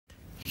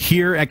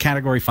here at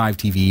Category 5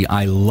 TV,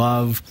 I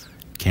love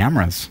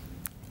cameras,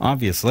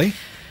 obviously.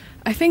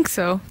 I think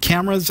so.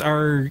 Cameras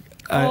are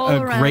a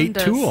great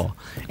tool.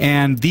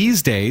 And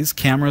these days,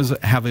 cameras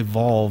have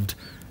evolved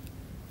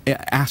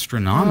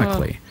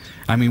astronomically.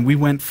 I mean, we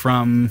went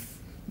from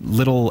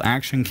little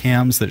action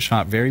cams that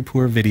shot very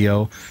poor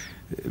video,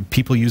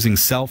 people using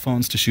cell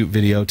phones to shoot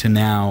video, to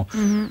now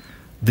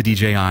the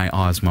DJI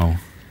Osmo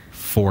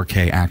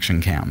 4K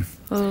action cam.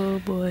 Oh,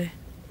 boy.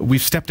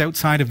 We've stepped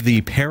outside of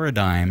the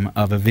paradigm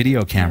of a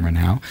video camera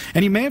now.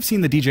 And you may have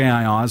seen the DJI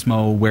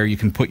Osmo where you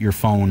can put your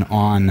phone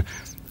on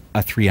a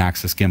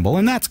 3-axis gimbal,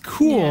 and that's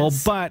cool,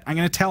 yes. But I'm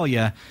going to tell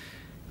you,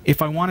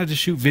 if I wanted to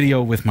shoot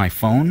video with my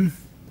phone,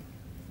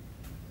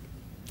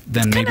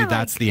 then maybe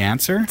that's the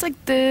answer. It's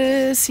like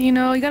this, you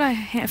know, you got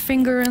a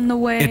finger in the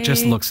way. It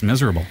just looks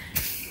miserable.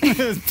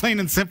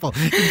 Plain and simple.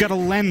 You've got a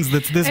lens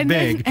that's this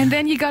big. And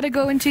then you got to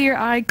go into your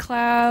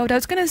iCloud. I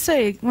was going to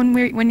say,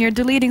 when you're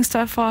deleting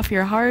stuff off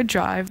your hard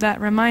drive,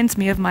 that reminds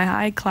me of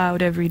my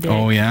iCloud every day.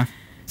 Oh, yeah?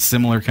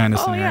 Similar kind of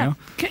scenario?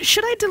 Yeah.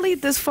 Should I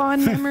delete this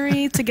fond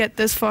memory to get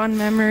this fond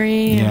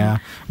memory? Yeah.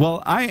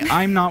 Well,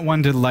 I'm not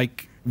one to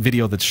like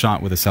video that's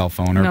shot with a cell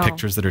phone or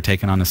pictures that are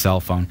taken on a cell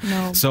phone.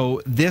 No.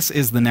 So this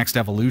is the next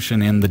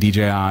evolution in the DJI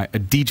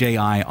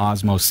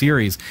Osmo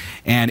series,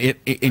 and it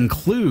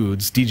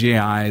includes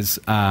DJI's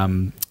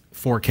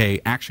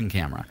 4K action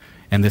camera.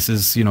 And this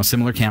is, you know,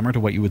 similar camera to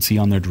what you would see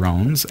on their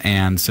drones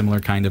and similar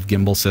kind of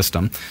gimbal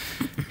system.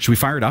 Should we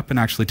fire it up and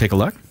actually take a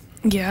look?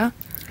 Yeah.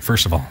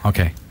 First of all,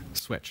 okay,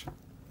 switch.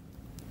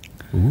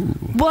 Ooh.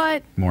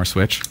 What? More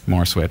switch,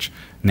 more switch.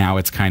 Now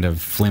it's kind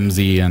of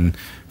flimsy and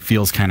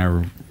feels kind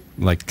of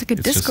like it's like a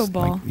disco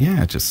ball. Like,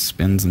 yeah, it just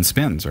spins and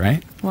spins,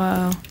 right?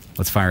 Wow.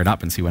 Let's fire it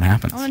up and see what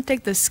happens. I want to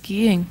take this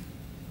skiing.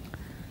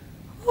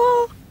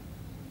 Oh.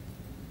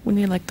 We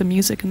need like the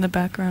music in the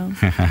background.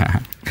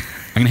 I'm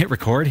going to hit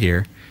record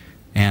here,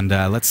 and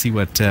let's see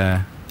what... look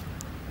at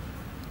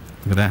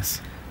this.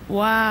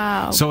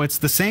 Wow. So it's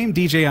the same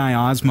DJI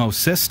Osmo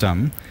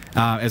system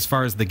as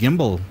far as the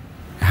gimbal,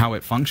 how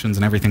it functions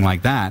and everything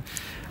like that.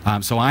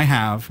 So I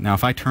have, now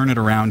if I turn it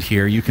around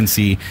here, you can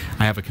see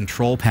I have a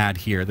control pad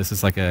here. This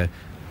is like a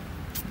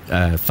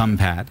thumb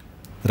pad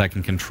that I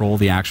can control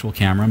the actual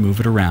camera, move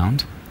it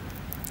around.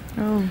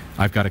 Oh.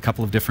 I've got a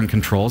couple of different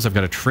controls. I've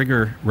got a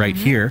trigger right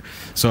here.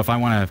 So if I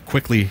want to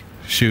quickly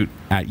shoot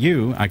at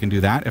you, I can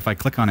do that. If I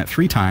click on it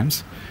 3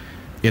 times,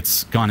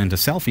 it's gone into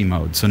selfie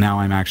mode. So now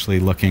I'm actually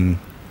looking,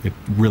 it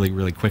really,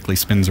 really quickly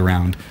spins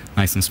around,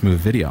 nice and smooth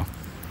video.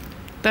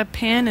 That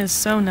pan is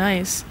so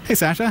nice. Hey,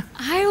 Sasha.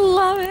 I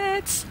love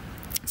it.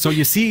 So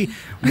you see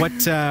what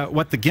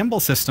the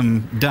gimbal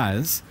system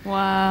does.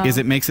 Wow. Is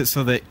it makes it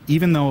so that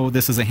even though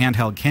this is a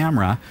handheld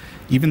camera,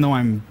 even though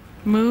I'm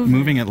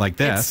moving it like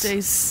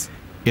this,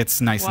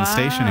 it's nice and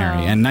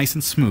stationary and nice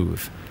and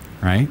smooth,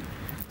 right?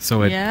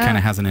 So it kind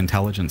of has an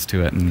intelligence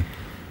to it and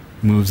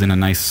moves in a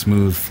nice,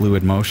 smooth,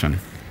 fluid motion.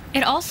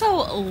 It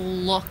also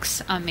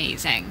looks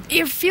amazing.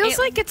 It feels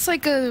like it's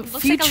like a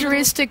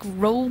futuristic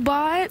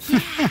robot.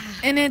 Yeah.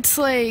 And it's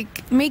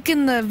like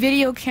making the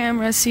video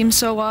camera seem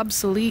so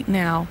obsolete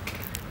now.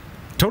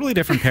 Totally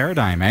different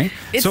paradigm, eh?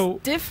 It's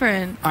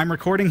different. I'm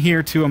recording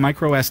here to a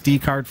micro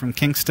SD card from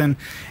Kingston,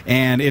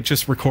 and it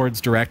just records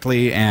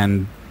directly,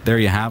 and there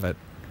you have it.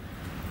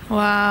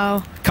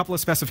 Wow. A couple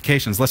of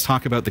specifications. Let's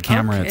talk about the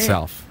camera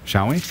itself,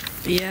 shall we?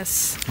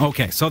 Yes.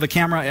 Okay, so the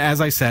camera, as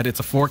I said, it's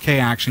a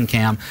 4K action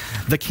cam.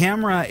 The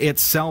camera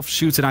itself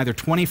shoots at either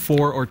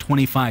 24 or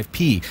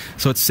 25p,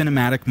 so it's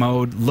cinematic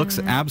mode, looks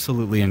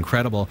absolutely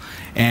incredible,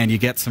 and you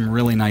get some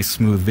really nice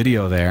smooth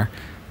video there.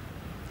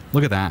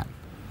 Look at that.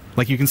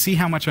 Like, you can see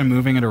how much I'm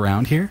moving it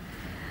around here.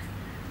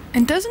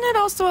 And doesn't it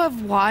also have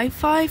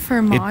Wi-Fi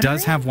for monitoring? It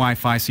does have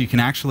Wi-Fi, so you can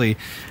actually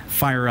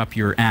fire up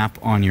your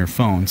app on your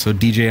phone. So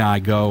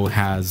DJI Go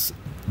has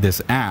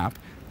this app.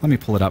 Let me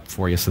pull it up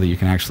for you so that you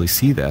can actually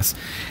see this.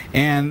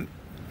 And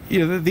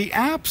you know, the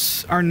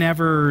apps are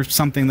never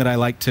something that I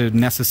like to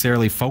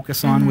necessarily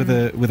focus on with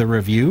a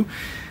review.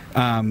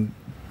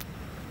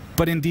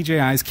 But in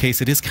DJI's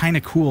case, it is kind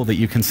of cool that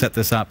you can set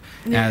this up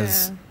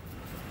as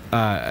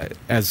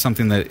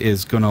something that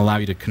is going to allow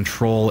you to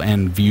control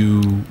and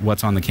view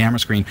what's on the camera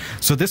screen.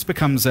 So this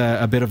becomes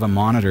a bit of a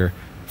monitor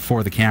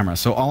for the camera.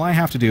 So all I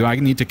have to do, I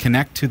need to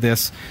connect to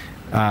this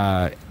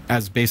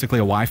as basically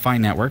a Wi-Fi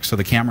network. So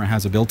the camera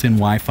has a built-in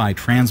Wi-Fi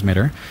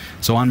transmitter.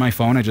 So on my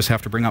phone, I just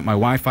have to bring up my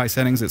Wi-Fi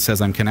settings. It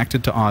says I'm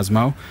connected to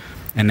Osmo.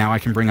 And now I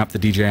can bring up the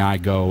DJI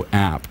Go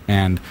app.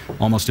 And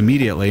almost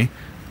immediately,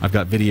 I've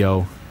got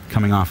video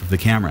coming off of the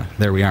camera.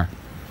 There we are.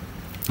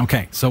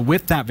 Okay, so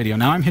with that video,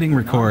 now I'm hitting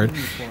record.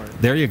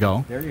 There you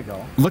go. There you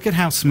go. Look at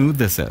how smooth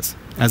this is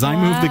as I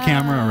move the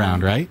camera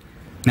around, right?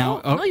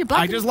 Now,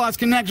 I just lost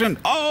connection.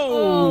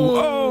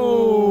 Oh!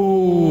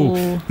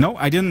 No,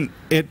 I didn't.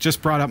 It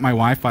just brought up my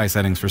Wi-Fi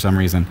settings for some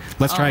reason.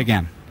 Let's try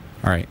again.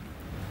 All right,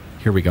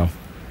 here we go.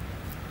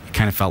 It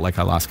kind of felt like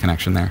I lost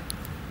connection there,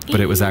 but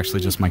it was actually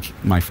just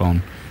my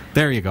phone.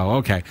 There you go.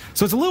 Okay,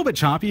 so it's a little bit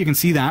choppy. You can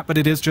see that, but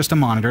it is just a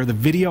monitor. The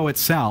video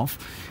itself,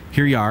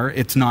 here you are.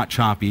 It's not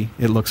choppy.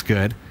 It looks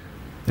good.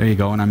 There you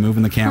go, and I'm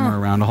moving the camera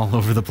around all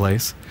over the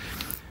place.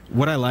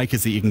 What I like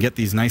is that you can get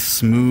these nice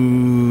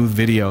smooth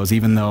videos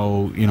even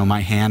though, you know, my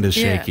hand is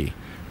shaky,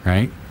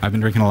 right? I've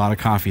been drinking a lot of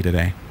coffee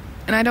today.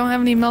 And I don't have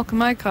any milk in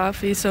my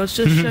coffee, so it's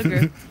just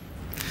sugar.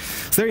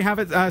 So there you have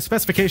it.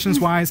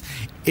 Specifications-wise,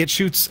 it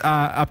shoots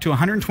up to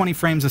 120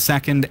 frames a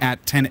second at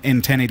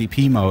in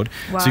 1080p mode.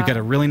 Wow. So you've got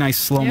a really nice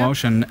slow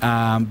motion,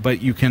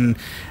 but you can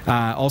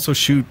also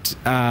shoot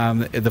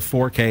the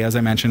 4K, as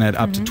I mentioned, at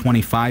up to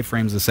 25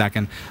 frames a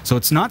second. So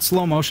it's not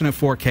slow motion at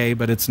 4K,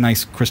 but it's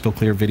nice crystal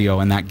clear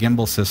video, and that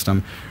gimbal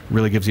system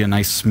really gives you a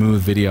nice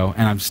smooth video.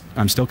 And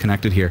I'm still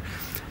connected here.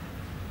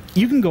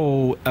 You can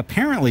go,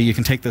 apparently you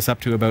can take this up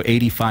to about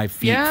 85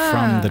 feet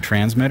from the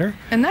transmitter.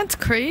 And that's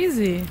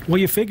crazy. Well,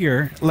 you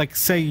figure, like,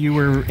 say you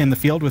were in the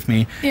field with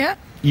me. Yeah.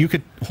 You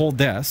could hold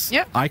this.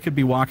 Yep. I could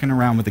be walking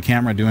around with the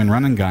camera doing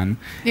run and gun.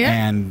 Yeah.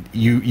 And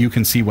you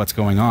can see what's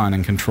going on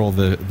and control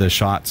the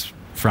shots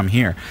from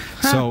here.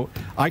 So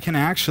I can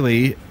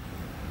actually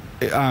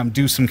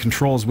do some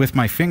controls with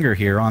my finger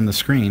here on the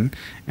screen.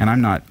 And I'm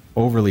not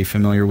overly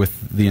familiar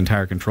with the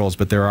entire controls,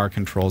 but there are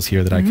controls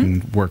here that I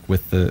can work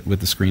with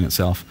the screen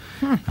itself,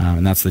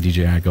 and that's the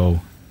DJI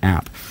Go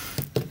app.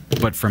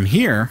 But from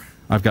here,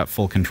 I've got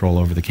full control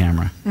over the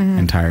camera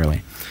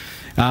entirely.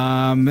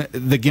 The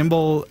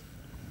gimbal,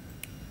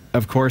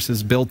 of course,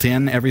 is built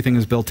in. Everything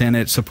is built in.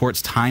 It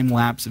supports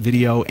time-lapse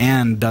video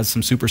and does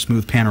some super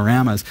smooth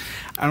panoramas.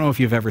 I don't know if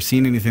you've ever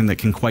seen anything that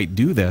can quite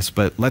do this,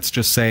 but let's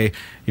just say,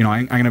 you know,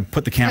 I'm going to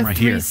put the camera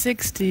here.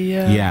 360,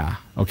 yeah. Yeah.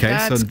 Okay.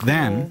 That's so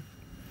then.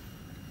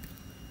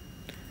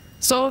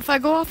 So if I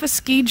go off a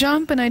ski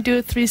jump and I do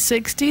a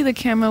 360, the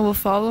camera will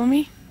follow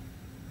me?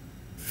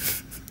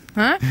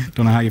 Huh?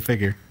 Don't know how you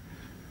figure.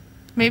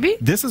 Maybe?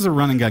 This is a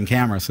run and gun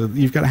camera, so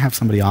you've got to have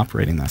somebody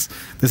operating this.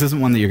 This isn't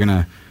one that you're going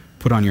to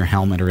put on your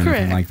helmet or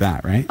anything like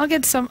that, right? I'll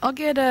get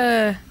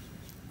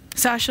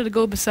Sasha to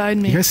go beside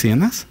me. You guys seeing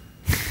this?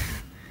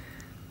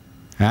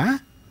 Huh?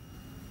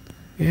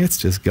 It's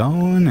just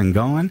going and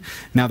going.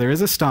 Now there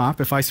is a stop.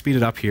 If I speed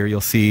it up here,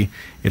 you'll see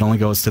it only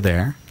goes to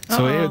there.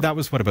 So that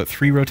was, what, about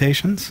 3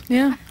 rotations?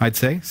 Yeah. I'd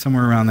say,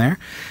 somewhere around there.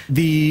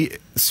 The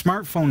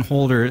smartphone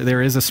holder,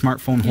 there is a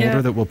smartphone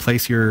holder that will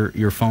place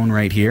your phone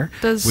right here,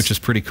 which is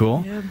pretty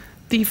cool. Yeah.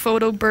 The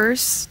photo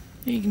burst,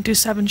 you can do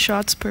 7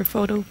 shots per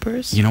photo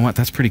burst. You know what?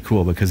 That's pretty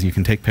cool because you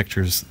can take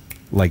pictures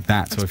like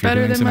that. That's so if you're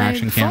doing some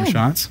action cam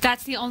shots.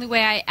 That's the only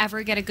way I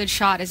ever get a good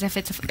shot is if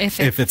it's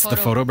the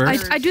photo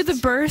burst. I do the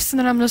burst and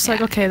then I'm just like,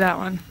 okay, that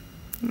one.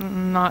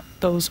 Not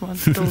those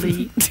ones.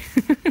 Delete.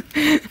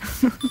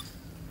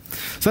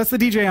 So that's the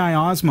DJI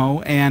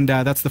Osmo, and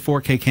that's the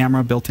 4K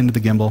camera built into the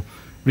gimbal.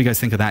 What do you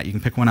guys think of that? You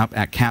can pick one up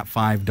at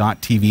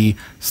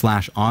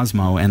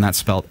cat5.tv/Osmo, and that's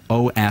spelled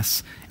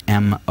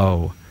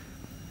OSMO.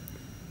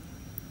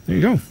 There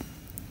you go.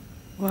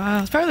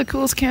 Wow, it's probably the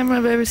coolest camera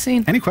I've ever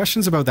seen. Any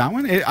questions about that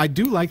one? I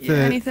do like the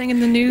anything in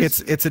the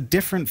news. It's a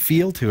different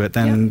feel to it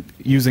than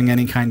using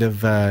any kind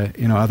of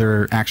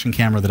other action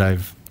camera that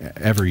I've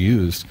ever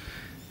used.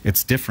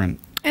 It's different.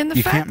 And the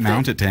you fact can't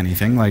mount it to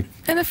anything, like.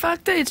 And the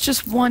fact that it's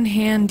just one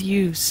hand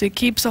use, it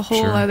keeps a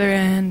whole other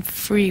hand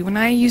free. When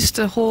I used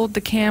to hold the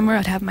camera,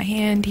 I'd have my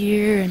hand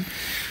here, and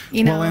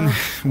you know. Well, and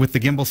with the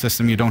gimbal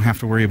system, you don't have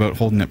to worry about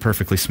holding it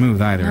perfectly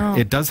smooth either. No.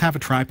 It does have a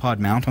tripod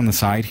mount on the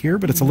side here,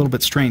 but it's a little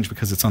bit strange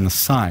because it's on the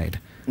side.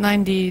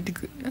 90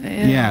 degrees.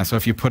 Yeah, so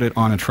if you put it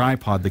on a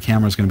tripod, the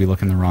camera's going to be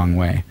looking the wrong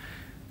way.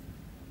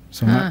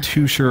 So I'm not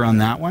too sure on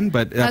that one,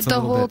 but that's the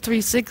whole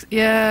 360.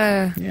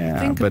 Yeah.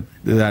 Yeah, but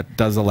that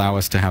does allow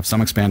us to have some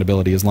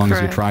expandability as long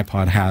as your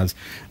tripod has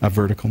a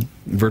vertical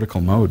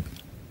mode.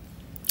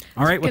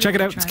 All right, well, check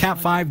it out. It's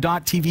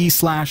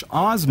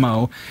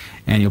cat5.tv/Osmo,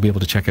 and you'll be able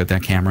to check out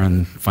that camera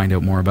and find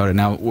out more about it.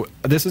 Now,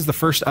 this is the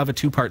first of a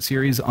 2-part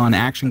series on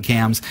action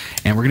cams,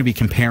 and we're going to be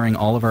comparing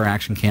all of our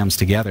action cams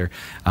together.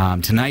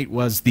 Tonight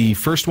was the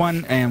first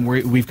one, and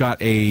we've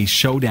got a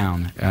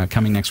showdown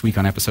coming next week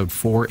on episode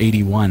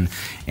 481.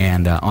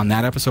 And on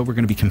that episode, we're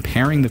going to be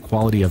comparing the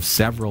quality of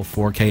several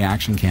 4K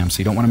action cams, so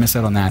you don't want to miss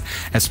out on that,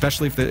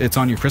 especially if it's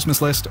on your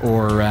Christmas list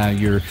or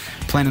you're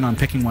planning on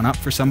picking one up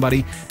for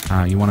somebody.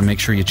 You want to make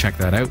sure you check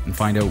that out and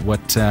find out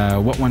what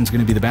one's going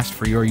to be the best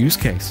for your use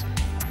case.